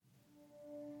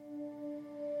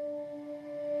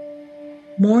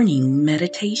Morning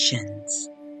Meditations.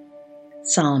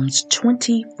 Psalms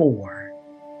 24,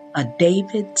 a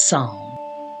David Psalm.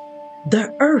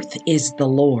 The earth is the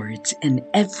Lord's and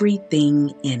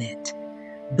everything in it,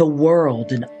 the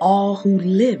world and all who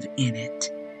live in it.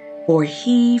 For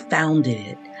he founded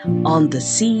it on the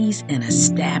seas and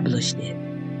established it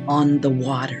on the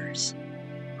waters.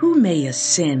 Who may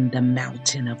ascend the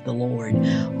mountain of the Lord?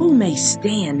 Who may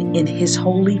stand in his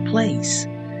holy place?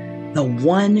 The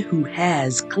one who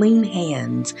has clean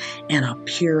hands and a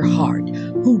pure heart,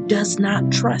 who does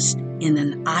not trust in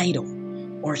an idol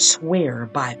or swear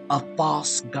by a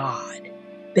false god.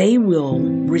 They will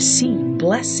receive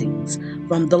blessings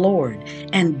from the Lord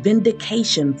and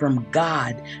vindication from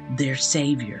God, their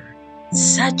Savior.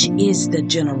 Such is the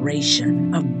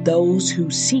generation of those who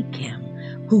seek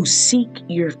him, who seek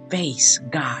your face,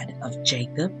 God of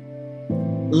Jacob.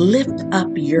 Lift up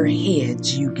your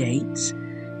heads, you gates.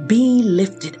 Be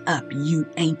lifted up, you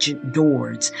ancient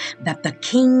doors, that the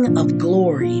King of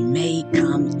glory may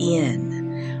come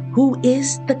in. Who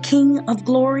is the King of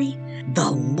glory?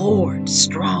 The Lord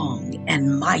strong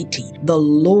and mighty, the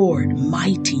Lord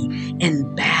mighty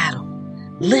in battle.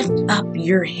 Lift up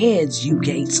your heads, you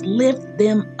gates, lift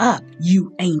them up,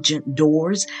 you ancient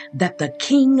doors, that the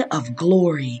King of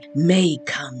glory may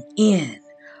come in.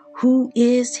 Who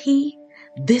is he?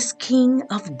 This King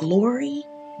of glory?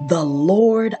 The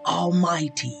Lord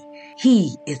Almighty.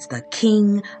 He is the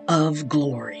King of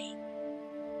glory.